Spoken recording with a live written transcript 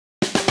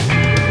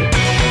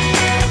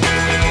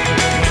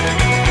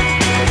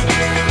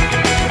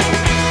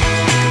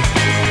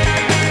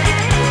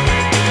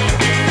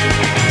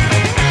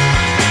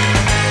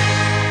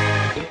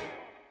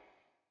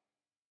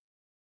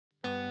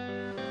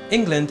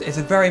England is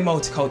a very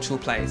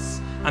multicultural place,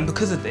 and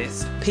because of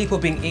this, people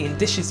have been eating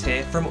dishes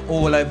here from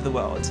all over the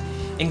world,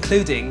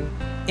 including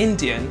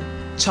Indian,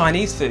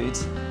 Chinese food,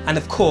 and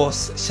of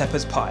course,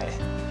 shepherd's pie.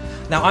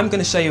 Now I'm going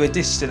to show you a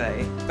dish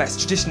today that's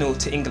traditional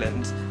to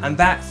England, and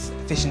that's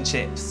fish and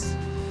chips.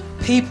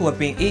 People have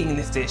been eating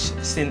this dish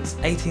since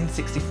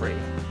 1863.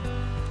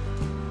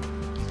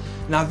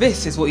 Now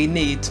this is what you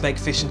need to make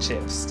fish and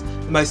chips,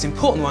 the most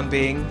important one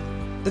being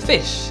the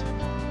fish.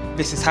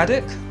 This is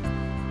haddock,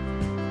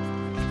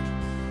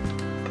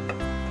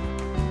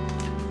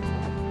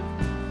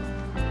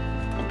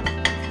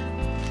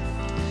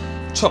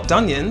 chopped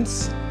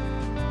onions,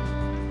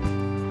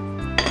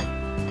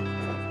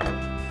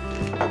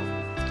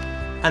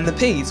 and the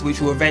peas,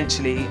 which will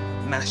eventually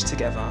mash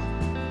together.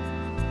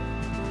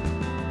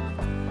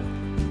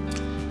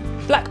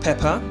 Black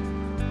pepper,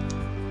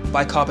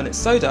 bicarbonate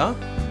soda,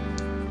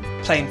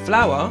 plain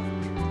flour,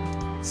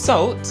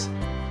 salt,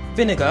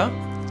 vinegar,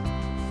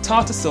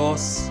 tartar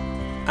sauce,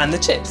 and the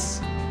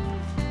chips.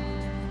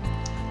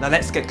 Now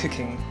let's get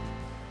cooking.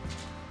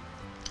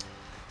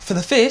 For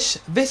the fish,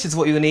 this is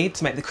what you will need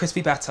to make the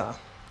crispy batter.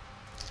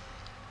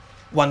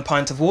 1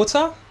 pint of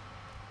water,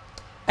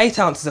 8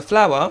 ounces of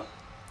flour,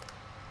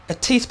 a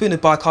teaspoon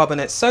of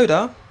bicarbonate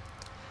soda,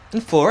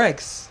 and 4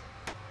 eggs.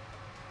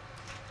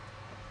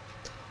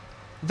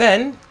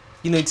 Then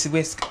you need to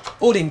whisk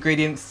all the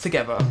ingredients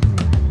together.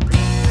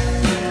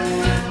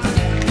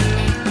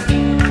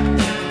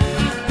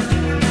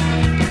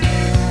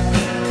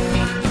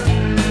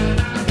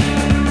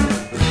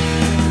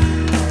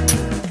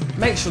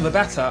 Make sure the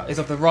batter is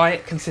of the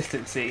right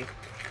consistency.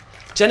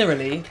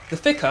 Generally, the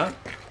thicker,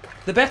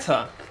 the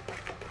better.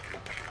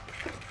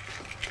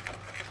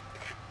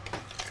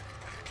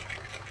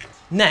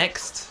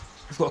 Next,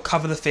 we've got to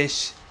cover the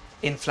fish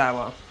in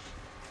flour.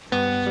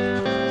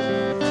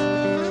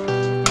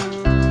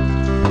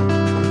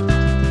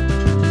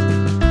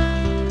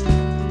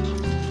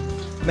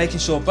 Making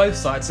sure both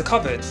sides are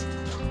covered.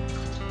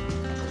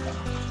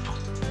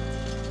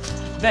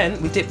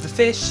 Then we dip the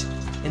fish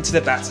into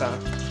the batter.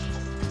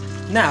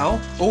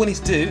 Now, all we need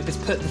to do is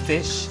put the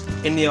fish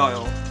in the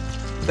oil,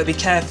 but be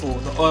careful,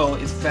 the oil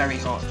is very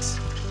hot.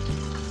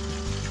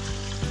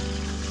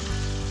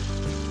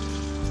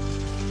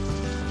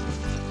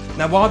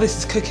 Now while this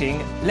is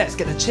cooking, let's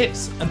get the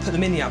chips and put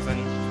them in the oven.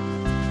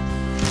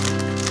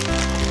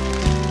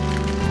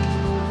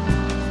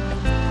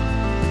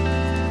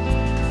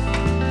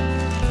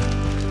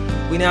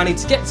 We now need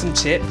to get some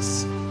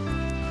chips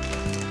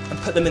and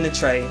put them in the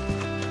tray.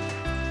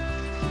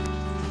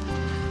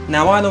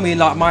 Now I normally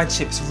like my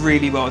chips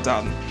really well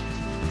done.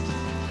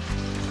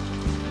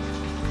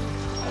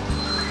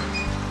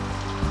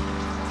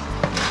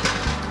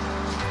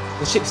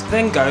 The chips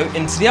then go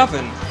into the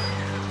oven.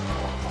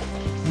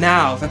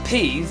 Now the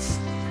peas,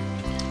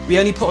 we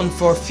only put on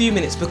for a few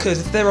minutes because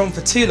if they're on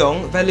for too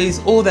long, they lose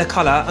all their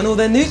colour and all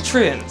their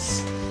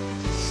nutrients.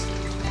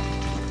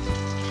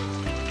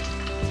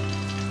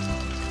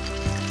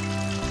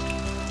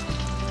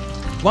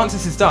 Once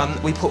this is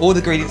done, we put all the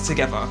ingredients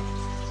together.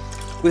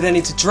 We then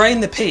need to drain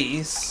the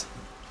peas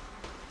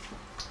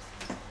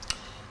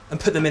and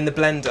put them in the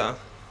blender.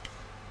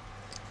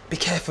 Be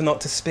careful not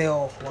to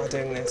spill while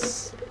doing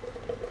this.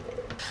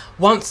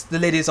 Once the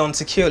lid is on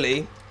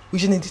securely, we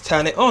just need to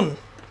turn it on.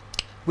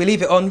 We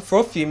leave it on for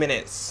a few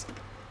minutes.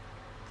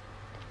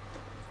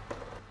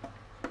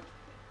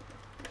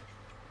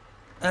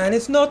 And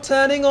it's not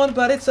turning on,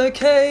 but it's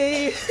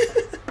okay.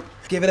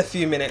 Give it a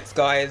few minutes,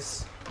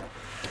 guys.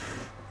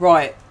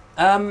 Right,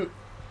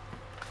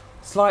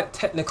 slight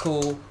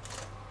technical.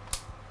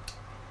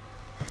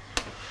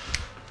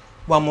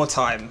 One more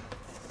time.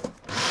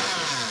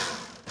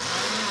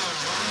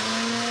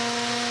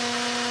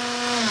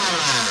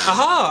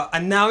 Aha!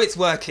 And now it's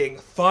working,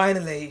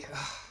 finally.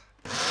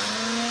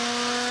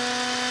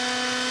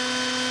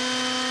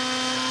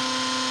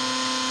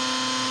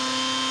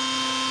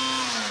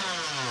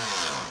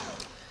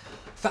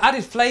 For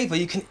added flavour,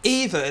 you can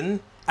even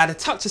add a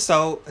touch of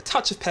salt, a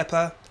touch of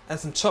pepper, and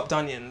some chopped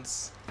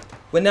onions.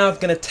 We're now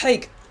going to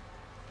take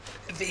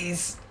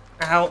these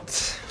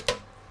out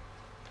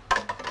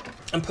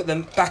and put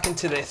them back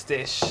into this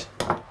dish.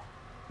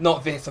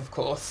 Not this, of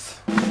course.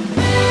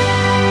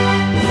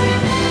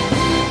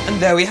 And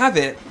there we have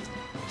it,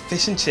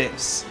 fish and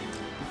chips.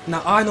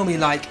 Now I normally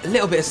like a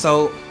little bit of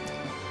salt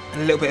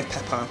and a little bit of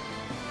pepper.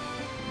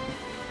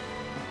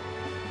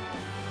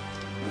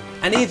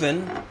 And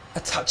even a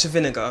touch of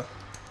vinegar.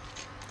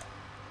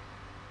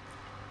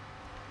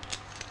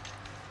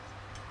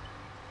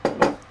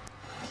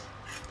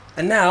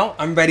 And now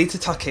I'm ready to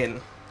tuck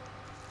in.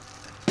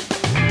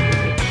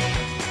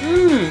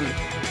 Mmm,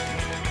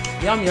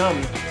 yum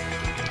yum.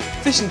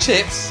 Fish and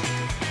chips,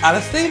 à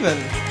la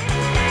Stephen.